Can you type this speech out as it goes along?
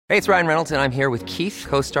Hey, it's Ryan Reynolds, and I'm here with Keith,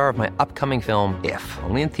 co-star of my upcoming film, If,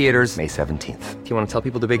 only in theaters May 17th. Do you want to tell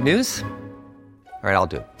people the big news? All right, I'll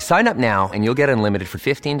do it. Sign up now and you'll get unlimited for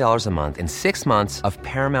 $15 a month and 6 months of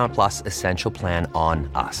Paramount Plus Essential Plan on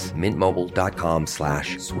us.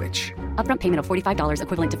 MintMobile.com/switch. Upfront payment of $45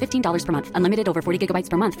 equivalent to $15 per month. Unlimited over 40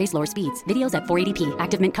 gigabytes per month. Face lower speeds. Videos at 480p.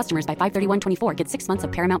 Active Mint customers by 531.24 get 6 months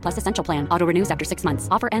of Paramount Plus Essential Plan. Auto renews after 6 months.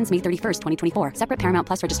 Offer ends May 31st, 2024. Separate Paramount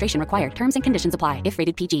Plus registration required. Terms and conditions apply if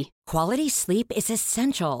rated PG. Quality sleep is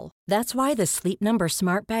essential. That's why the Sleep Number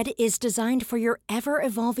Smart Bed is designed for your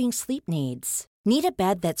ever-evolving sleep needs. Need a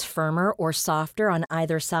bed that's firmer or softer on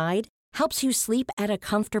either side? Helps you sleep at a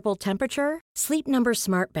comfortable temperature? Sleep Number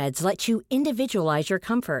Smart Beds let you individualize your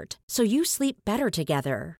comfort so you sleep better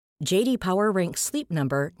together. J.D. Power ranks Sleep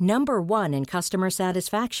Number number 1 in customer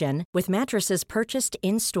satisfaction with mattresses purchased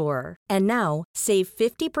in-store. And now, save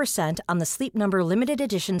 50% on the Sleep Number Limited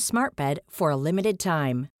Edition Smart Bed for a limited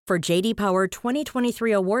time. For J.D. Power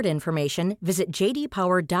 2023 award information, visit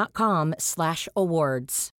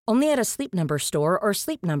jdpower.com/awards. Only at a Sleep Number store or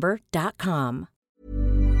sleepnumber.com.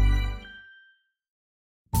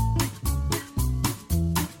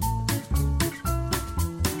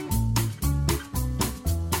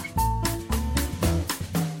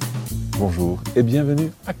 Bonjour et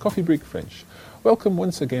bienvenue à Coffee Break French. Welcome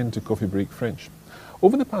once again to Coffee Break French.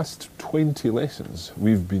 Over the past 20 lessons,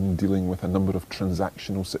 we've been dealing with a number of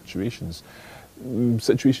transactional situations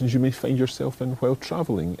you may find yourself in while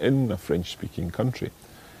travelling in a French-speaking country.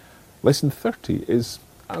 Lesson 30 is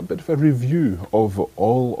a bit of a review of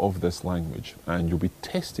all of this language, and you'll be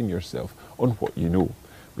testing yourself on what you know.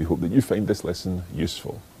 We hope that you find this lesson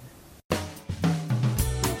useful.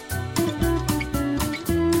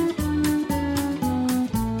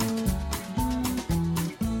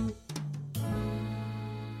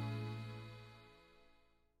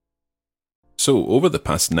 So, over the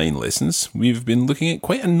past 9 lessons, we've been looking at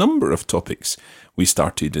quite a number of topics. We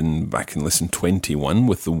started back in lesson 21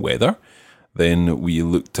 with the weather. Then we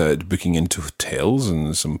looked at booking into hotels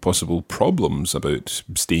and some possible problems about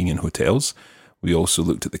staying in hotels. We also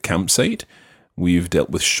looked at the campsite. We've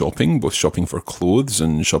dealt with shopping, both shopping for clothes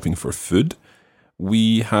and shopping for food.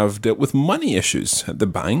 We have dealt with money issues at the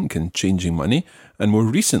bank and changing money. And more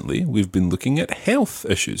recently, we've been looking at health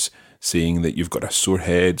issues, saying that you've got a sore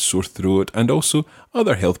head, sore throat, and also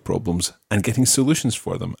other health problems and getting solutions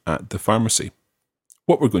for them at the pharmacy.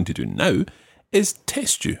 What we're going to do now is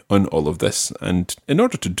test you on all of this. And in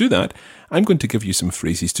order to do that, I'm going to give you some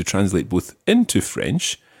phrases to translate both into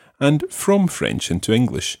French and from French into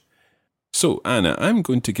English. So, Anna, I'm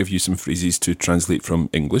going to give you some phrases to translate from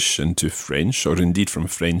English into French, or indeed from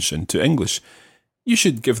French into English. You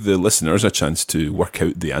should give the listeners a chance to work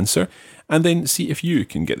out the answer, and then see if you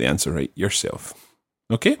can get the answer right yourself.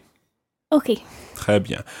 Okay? Okay. Très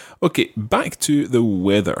bien. Okay, back to the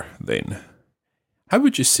weather then. How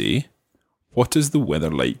would you say, what is the weather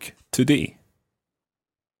like today?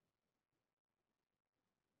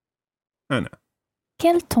 Anna.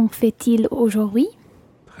 Quel temps fait-il aujourd'hui?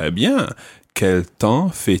 Très bien. Quel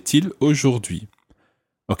temps fait-il aujourd'hui?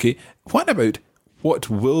 Okay, what about what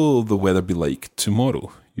will the weather be like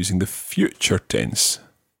tomorrow, using the future tense?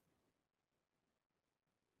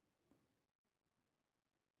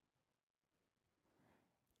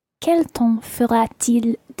 Quel temps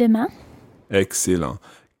fera-t-il demain? Excellent.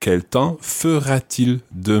 Quel temps fera-t-il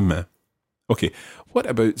demain? Okay, what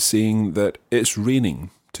about saying that it's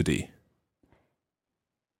raining today?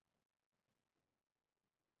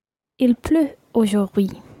 Il pleut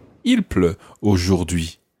aujourd'hui. Il pleut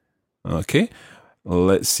aujourd'hui. Okay,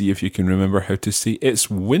 let's see if you can remember how to say it's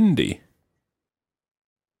windy.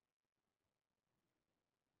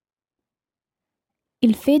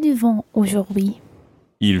 Il fait du vent aujourd'hui.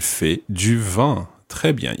 Il fait du vent.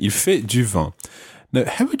 Très bien. Il fait du vent. Now,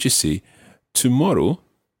 how would you say, tomorrow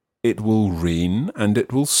it will rain and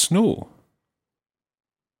it will snow?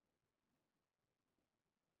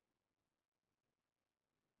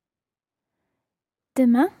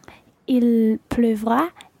 Demain, il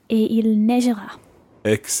pleuvra et il neigera.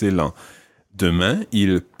 Excellent. Demain,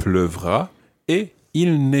 il pleuvra et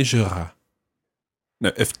il neigera.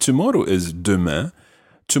 Now, if tomorrow is demain,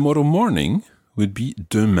 tomorrow morning would be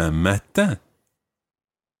demain matin.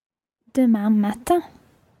 Demain matin.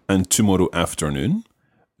 And tomorrow afternoon,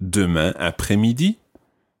 demain après-midi.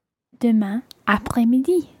 Demain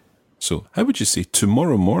après-midi. So, how would you say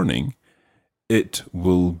tomorrow morning, it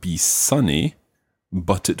will be sunny,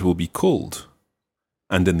 but it will be cold.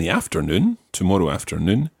 And in the afternoon, tomorrow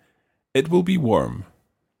afternoon, it will be warm.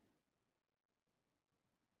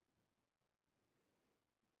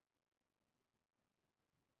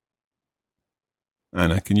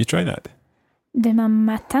 Anna, can you try that? Demain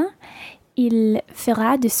matin, il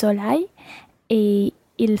fera du soleil et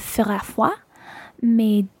il fera froid,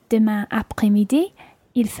 mais demain après-midi,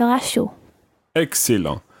 il fera chaud.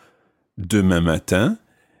 Excellent. Demain matin,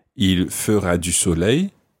 il fera du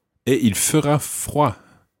soleil et il fera froid.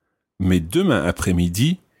 Mais demain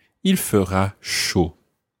après-midi, il fera chaud.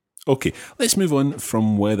 Okay, let's move on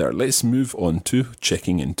from weather. Let's move on to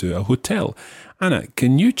checking into a hotel. Anna,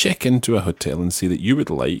 can you check into a hotel and say that you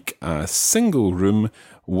would like a single room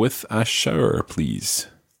with a shower, please?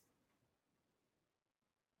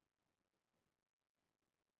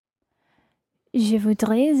 Je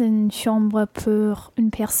voudrais une chambre pour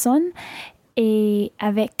une personne et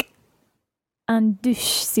avec un douche,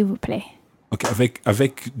 s'il vous plaît. Okay,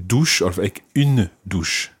 avec douche or avec une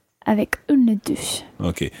douche? Avec une douche.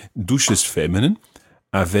 Okay, douche is feminine.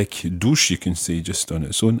 Avec douche, you can say just on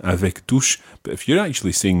its own. Avec douche. But if you're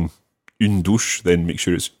actually saying une douche, then make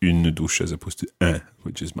sure it's une douche as opposed to un,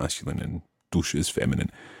 which is masculine, and douche is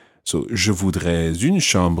feminine. So, je voudrais une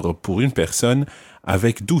chambre pour une personne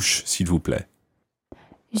avec douche, s'il vous plaît.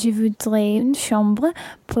 Je voudrais une chambre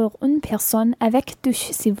pour une personne avec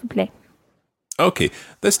douche, s'il vous plaît. Okay,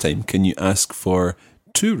 this time, can you ask for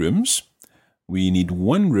 2 rooms? We need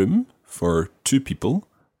 1 room for 2 people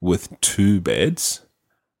with 2 beds,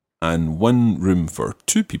 and 1 room for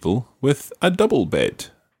 2 people with a double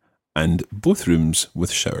bed, and both rooms with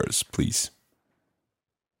showers, please.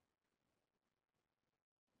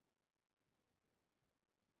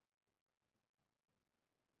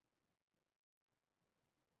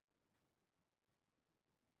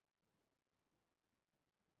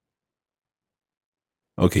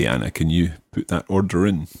 Okay, Anna, can you put that order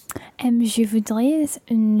in? Je voudrais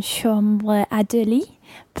une chambre à 2 lits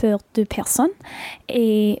pour 2 personnes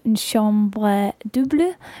et une chambre double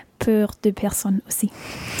pour 2 personnes aussi.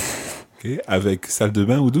 Okay, avec salle de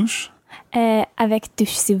bain ou douche? Avec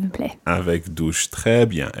douche, s'il vous plaît. Avec douche, très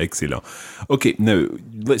bien, excellent. Okay, now,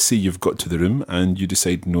 let's say you've got to the room and you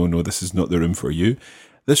decide, no, this is not the room for you.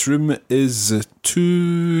 This room is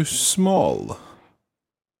too small.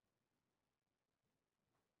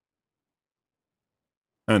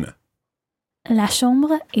 Anna. La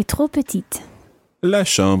chambre est trop petite. La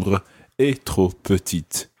chambre est trop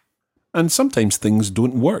petite. And sometimes things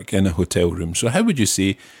don't work in a hotel room. So how would you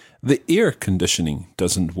say the air conditioning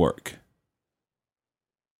doesn't work?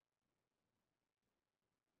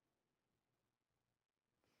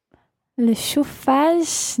 Le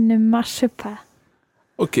chauffage ne marche pas.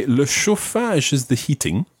 Okay, le chauffage is the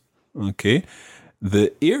heating. Okay.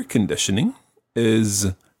 The air conditioning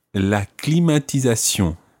is la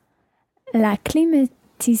climatisation. La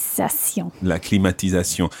climatisation. La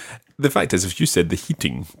climatisation. The fact is, if you said the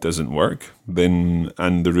heating doesn't work, then,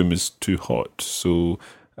 and the room is too hot, so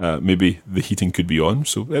maybe the heating could be on,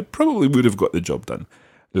 so it probably would have got the job done.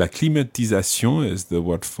 La climatisation is the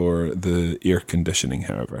word for the air conditioning,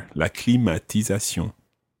 however. La climatisation.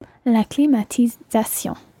 La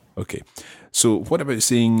climatisation. Okay. So what about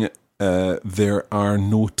saying there are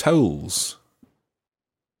no towels?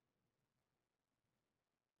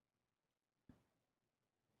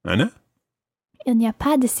 Anna? Il n'y a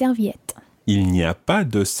pas de serviette. Il n'y a pas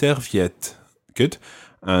de serviette. Good.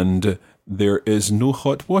 And there is no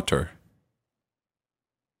hot water.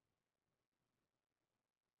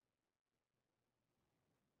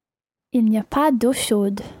 Il n'y a pas d'eau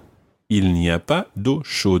chaude. Il n'y a pas d'eau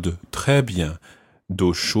chaude. Très bien.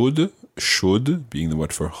 D'eau chaude, chaude being the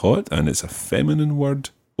word for hot, and it's a feminine word.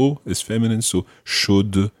 Eau is feminine, so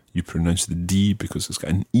chaude, you pronounce the D because it's got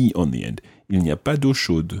an E on the end. Il n'y a pas d'eau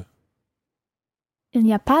chaude. Il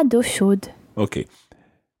n'y a pas d'eau chaude. Okay.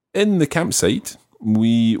 In the campsite,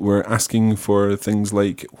 we were asking for things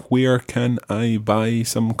like, where can I buy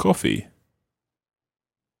some coffee?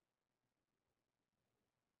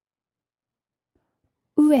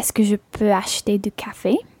 Où est-ce que je peux acheter du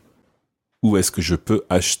café? Où est-ce que je peux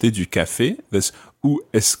acheter du café? This où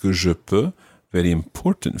est-ce que je peux, very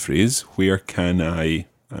important phrase. Where can I,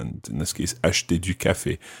 and in this case, acheter du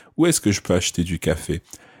café? Où est-ce que je peux acheter du café?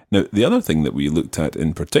 Now, the other thing that we looked at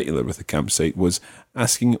in particular with the campsite was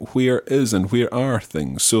asking where is and where are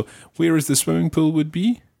things. So, where is the swimming pool would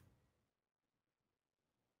be?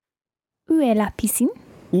 Où est la piscine?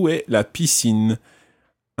 Où est la piscine?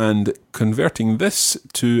 And converting this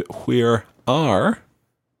to where are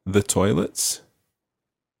the toilets?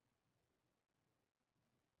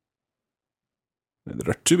 Now, there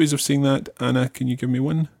are 2 ways of saying that. Anna, can you give me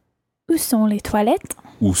one? Où sont les toilettes?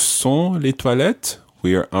 Où sont les toilettes?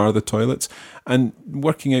 Where are the toilets? And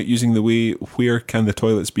working out using the way, where can the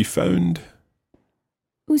toilets be found?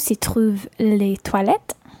 Où se trouvent les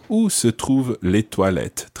toilettes? Où se trouvent les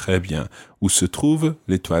toilettes? Très bien. Où se trouvent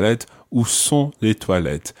les toilettes? Où sont les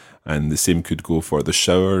toilettes? And the same could go for the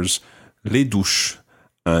showers, les douches,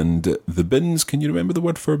 and the bins. Can you remember the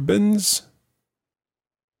word for bins?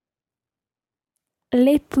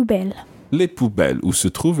 Les poubelles. Les poubelles. Où se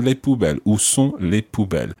trouvent les poubelles? Où sont les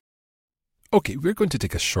poubelles? Okay, we're going to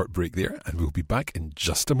take a short break there and we'll be back in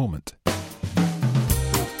just a moment.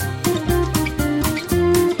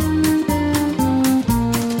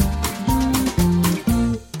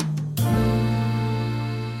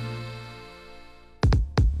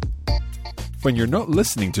 When you're not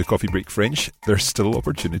listening to Coffee Break French, there's still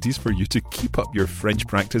opportunities for you to keep up your French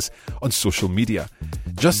practice on social media.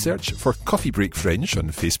 Just search for Coffee Break French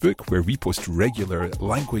on Facebook, where we post regular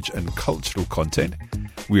language and cultural content.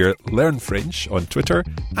 We're Learn French on Twitter,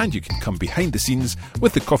 and you can come behind the scenes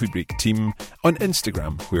with the Coffee Break team on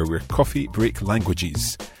Instagram, where we're Coffee Break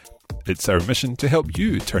Languages. It's our mission to help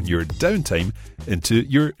you turn your downtime into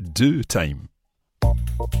your do time.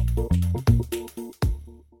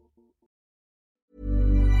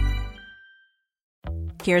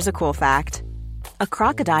 Here's a cool fact. A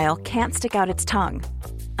crocodile can't stick out its tongue.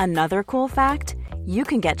 Another cool fact, you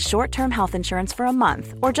can get short-term health insurance for a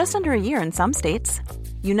month or just under a year in some states.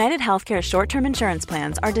 United Healthcare short-term insurance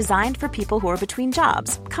plans are designed for people who are between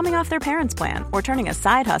jobs, coming off their parents' plan, or turning a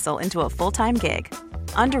side hustle into a full-time gig.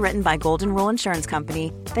 Underwritten by Golden Rule Insurance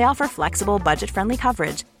Company, they offer flexible, budget-friendly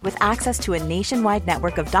coverage with access to a nationwide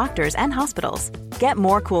network of doctors and hospitals. Get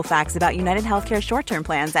more cool facts about United Healthcare short-term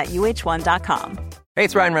plans at uh1.com. Hey,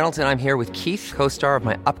 it's Ryan Reynolds, and I'm here with Keith, co-star of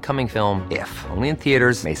my upcoming film, If, only in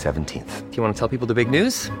theaters May 17th. Do you want to tell people the big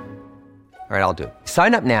news? All right, I'll do it.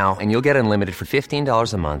 Sign up now and you'll get unlimited for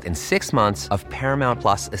 $15 a month and 6 months of Paramount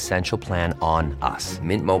Plus Essential Plan on us.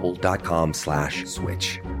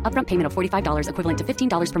 MintMobile.com/switch. Upfront payment of $45 equivalent to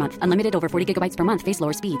 $15 per month. Unlimited over 40 gigabytes per month. Face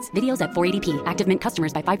lower speeds. Videos at 480p. Active Mint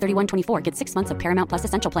customers by 531.24 get 6 months of Paramount Plus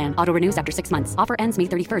Essential Plan. Auto renews after 6 months. Offer ends May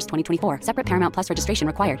 31st, 2024. Separate Paramount Plus registration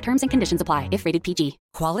required. Terms and conditions apply if rated PG.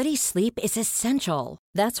 Quality sleep is essential.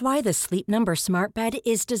 That's why the Sleep Number Smart Bed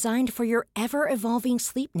is designed for your ever-evolving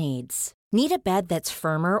sleep needs. Need a bed that's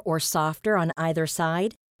firmer or softer on either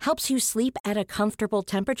side? Helps you sleep at a comfortable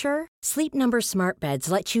temperature? Sleep Number Smart Beds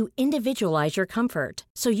let you individualize your comfort,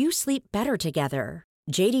 so you sleep better together.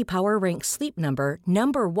 J.D. Power ranks Sleep Number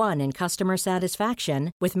number 1 in customer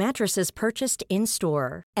satisfaction with mattresses purchased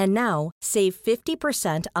in-store. And now, save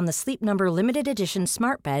 50% on the Sleep Number Limited Edition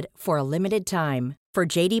Smart Bed for a limited time. For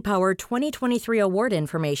J.D. Power 2023 award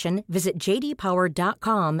information, visit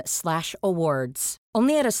jdpower.com/awards.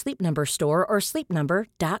 Only at a Sleep Number store or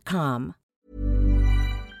sleepnumber.com.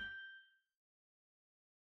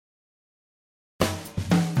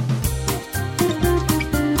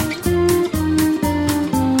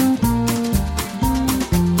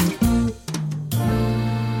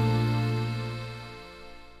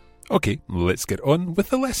 Okay, let's get on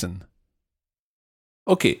with the lesson.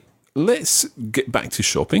 Okay, let's get back to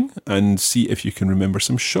shopping and see if you can remember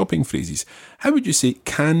some shopping phrases. How would you say,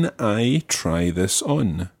 can I try this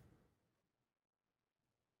on?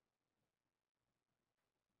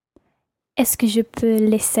 Est-ce que je peux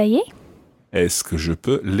l'essayer? Est-ce que je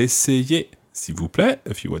peux l'essayer? S'il vous plaît,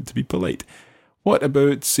 if you want to be polite. What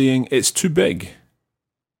about saying it's too big?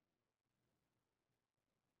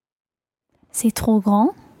 C'est trop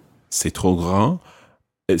grand. C'est trop grand.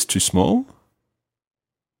 It's too small.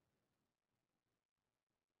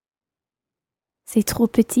 C'est trop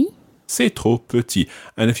petit. C'est trop petit.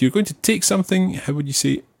 And if you're going to take something, how would you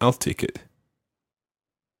say, I'll take it?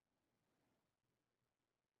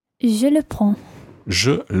 Je le prends.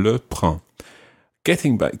 Je le prends.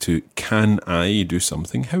 Getting back to can I do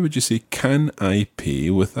something, how would you say, can I pay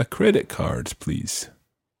with a credit card, please?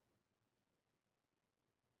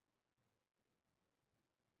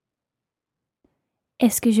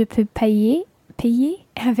 Est-ce que je peux payer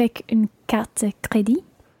avec une carte de crédit?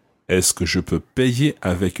 Est-ce que je peux payer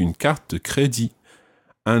avec une carte de crédit?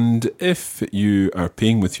 And if you are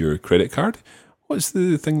paying with your credit card, what's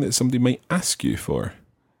the thing that somebody might ask you for?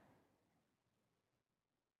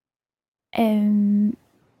 Est-ce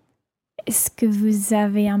que vous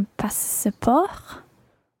avez un passeport?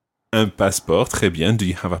 Un passeport, très bien. Do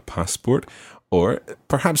you have a passport? Or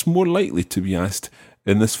perhaps more likely to be asked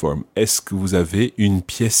in this form, est-ce que vous avez une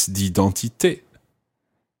pièce d'identité?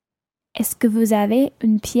 Est-ce que vous avez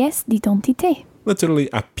une pièce d'identité? Literally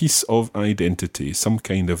a piece of identity, some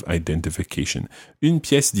kind of identification. Une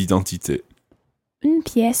pièce d'identité. Une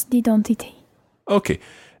pièce d'identité. Okay.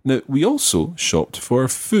 Now, we also shopped for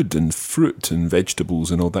food and fruit and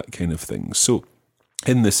vegetables and all that kind of thing. So,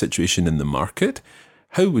 in this situation in the market,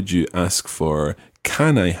 how would you ask for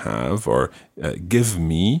can I have or give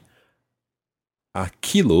me a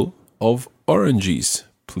kilo of oranges,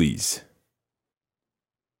 please?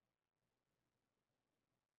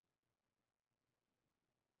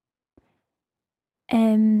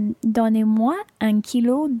 Donnez-moi un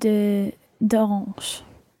kilo d'orange.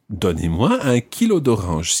 Donnez-moi un kilo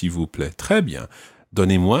d'orange, s'il vous plaît. Très bien.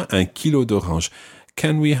 Donnez-moi un kilo d'orange.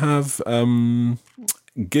 Can we have,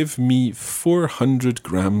 give me 400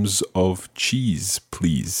 grams of cheese,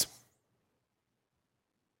 please?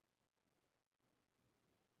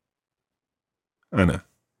 Anna.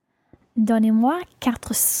 Donnez-moi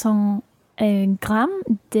 400 grammes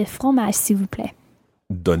de fromage, s'il vous plaît.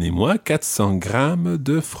 Donnez-moi 400 grammes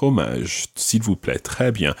de fromage, s'il vous plaît.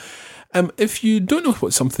 Très bien. If you don't know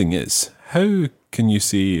what something is, how can you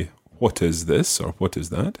say, what is this or what is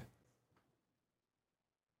that?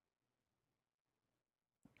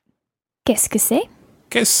 Qu'est-ce que c'est?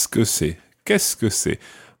 Qu'est-ce que c'est? Qu'est-ce que c'est?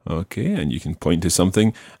 Okay, and you can point to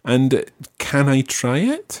something. And can I try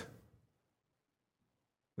it?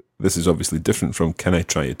 This is obviously different from can I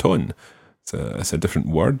try it on? It's a different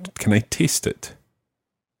word. Can I taste it?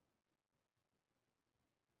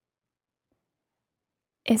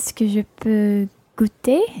 Est-ce que je peux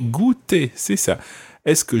goûter? Goûter, c'est ça.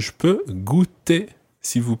 Est-ce que je peux goûter,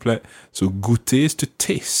 s'il vous plaît? So goûter is to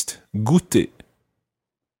taste. Goûter.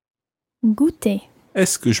 Goûter.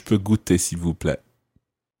 Est-ce que je peux goûter, s'il vous plaît?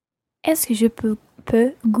 Est-ce que je peux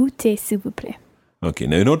goûter, s'il vous plaît? Okay,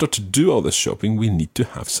 now in order to do all this shopping, we need to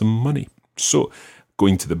have some money. So,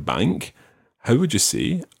 going to the bank, how would you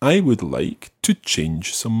say, I would like to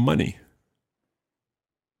change some money?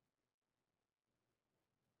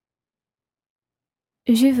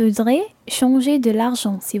 Je voudrais changer de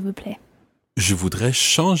l'argent, s'il vous plaît. Je voudrais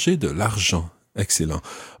changer de l'argent. Excellent.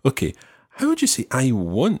 Okay, how would you say, I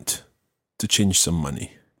want to change some money?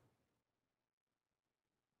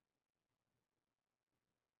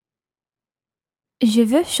 Je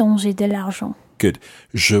veux changer de l'argent. Good.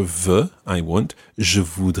 Je veux, I want. Je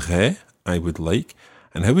voudrais, I would like.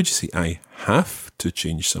 And how would you say, I have to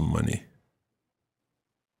change some money?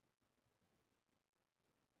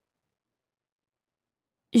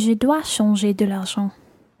 Je dois changer de l'argent.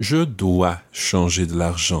 Je dois changer de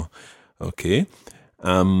l'argent. Okay.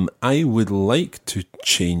 I would like to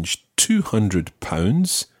change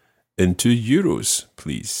 £200 into euros,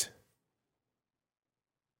 please.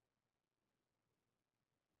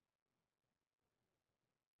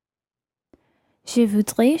 Je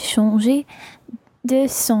voudrais changer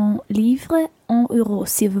 200 livres en euros,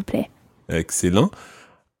 s'il vous plaît. Excellent.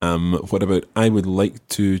 What about I would like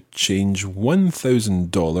to change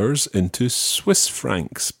 $1,000 into Swiss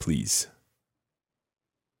francs, please?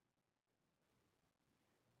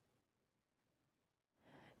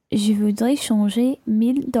 Je voudrais changer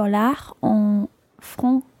 $1000 en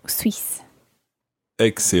francs suisses.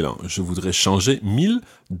 Excellent. Je voudrais changer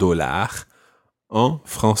 $1000 en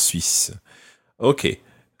francs suisses. Okay,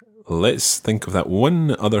 let's think of that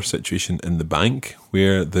one other situation in the bank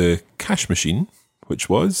where the cash machine, which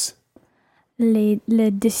was? Le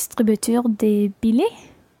distributeur de billets.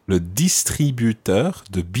 Le distributeur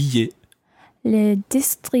de billets. Le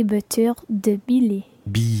distributeur de billets.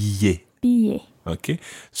 Billets. Billets. Okay,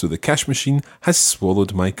 so the cash machine has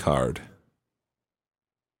swallowed my card.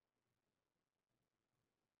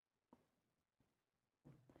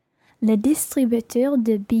 Le distributeur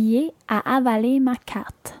de billets a avalé ma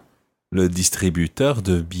carte. Le distributeur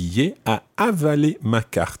de billets a avalé ma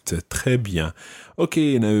carte. Très bien.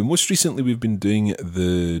 Okay, now most recently we've been doing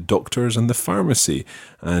the doctors and the pharmacy.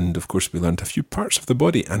 And of course we learned a few parts of the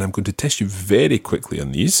body. And I'm going to test you very quickly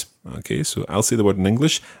on these. Okay, so I'll say the word in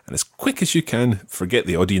English. And as quick as you can, forget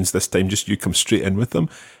the audience this time, just you come straight in with them.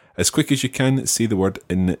 As quick as you can, say the word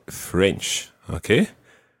in French. Okay?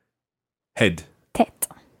 Head. Tête.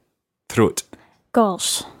 Throat.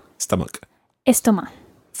 Gorge. Stomach. Estomac.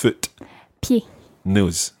 Foot. Pied.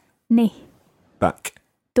 Nose. Nez. Back.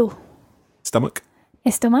 Dos. Stomach.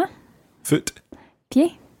 Estomac. Foot.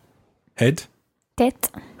 Pied. Head.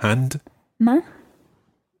 Tête. Hand. Main.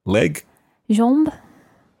 Leg. Jambe.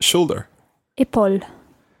 Shoulder. Épaule.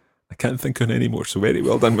 I can't think on any more, so very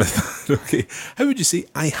well done with that. Okay. How would you say,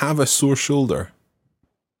 I have a sore shoulder?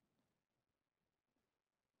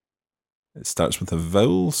 It starts with a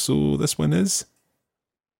vowel, so this one is?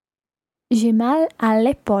 J'ai mal à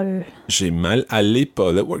l'épaule. J'ai mal à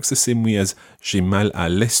l'épaule. It works the same way as j'ai mal à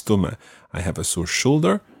l'estomac. I have a sore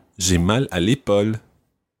shoulder. J'ai mal à l'épaule.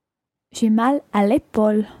 J'ai mal à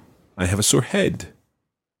l'épaule. I have a sore head.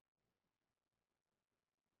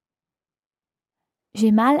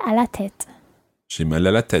 J'ai mal à la tête. J'ai mal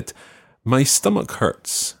à la tête. My stomach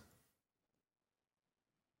hurts.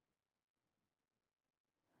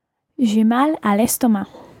 J'ai mal à l'estomac.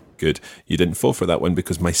 Good. You didn't fall for that one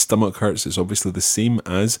because my stomach hurts is obviously the same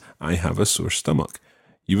as I have a sore stomach.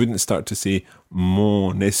 You wouldn't start to say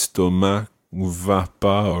mon estomac va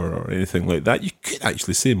pas or anything like that. You could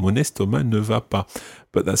actually say mon estomac ne va pas,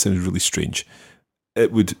 but that sounds really strange.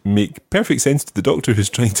 It would make perfect sense to the doctor who's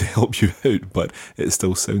trying to help you out, but it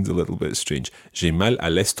still sounds a little bit strange. J'ai mal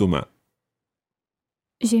à l'estomac.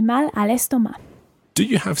 J'ai mal à l'estomac. Do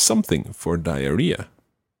you have something for diarrhea?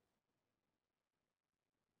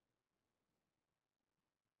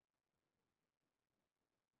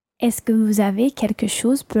 Est-ce que vous avez quelque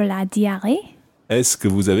chose pour la diarrhée? Est-ce que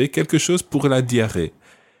vous avez quelque chose pour la diarrhée?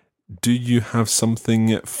 Do you have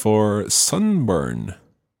something for sunburn?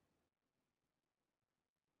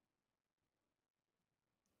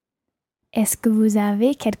 Est-ce que vous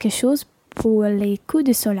avez quelque chose pour les coups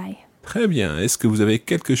de soleil? Très bien. Est-ce que vous avez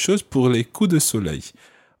quelque chose pour les coups de soleil?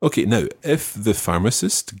 Okay, now, if the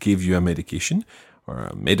pharmacist gave you a medication, or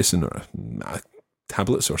a medicine, or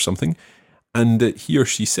tablets or something, and he or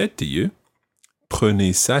she said to you,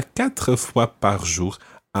 prenez ça 4 fois par jour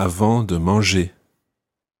avant de manger.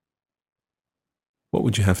 What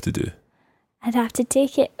would you have to do? I'd have to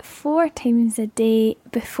take it 4 times a day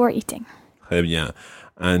before eating. Très bien.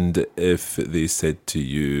 And if they said to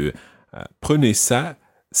you, prenez ça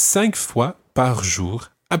 5 fois par jour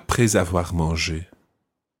après avoir mangé.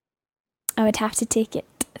 I would have to take it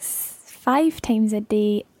 5 times a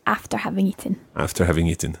day after having eaten. After having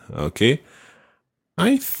eaten, okay.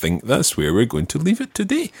 I think that's where we're going to leave it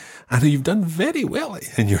today. And you've done very well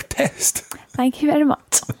in your test. Thank you very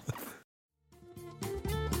much.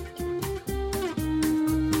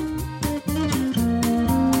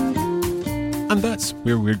 And that's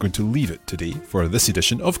where we're going to leave it today for this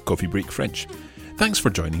edition of Coffee Break French. Thanks for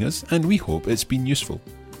joining us, and we hope it's been useful.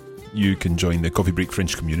 You can join the Coffee Break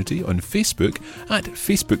French community on Facebook at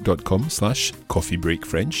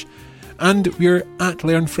facebook.com/coffeebreakfrench, and we're at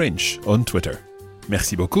Learn French on Twitter.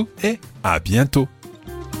 Merci beaucoup et à bientôt.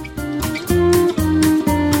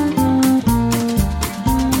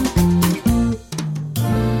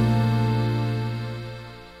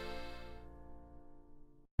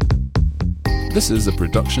 This is a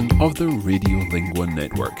production of the Radiolingua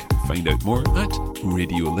Network. Find out more at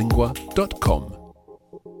radiolingua.com.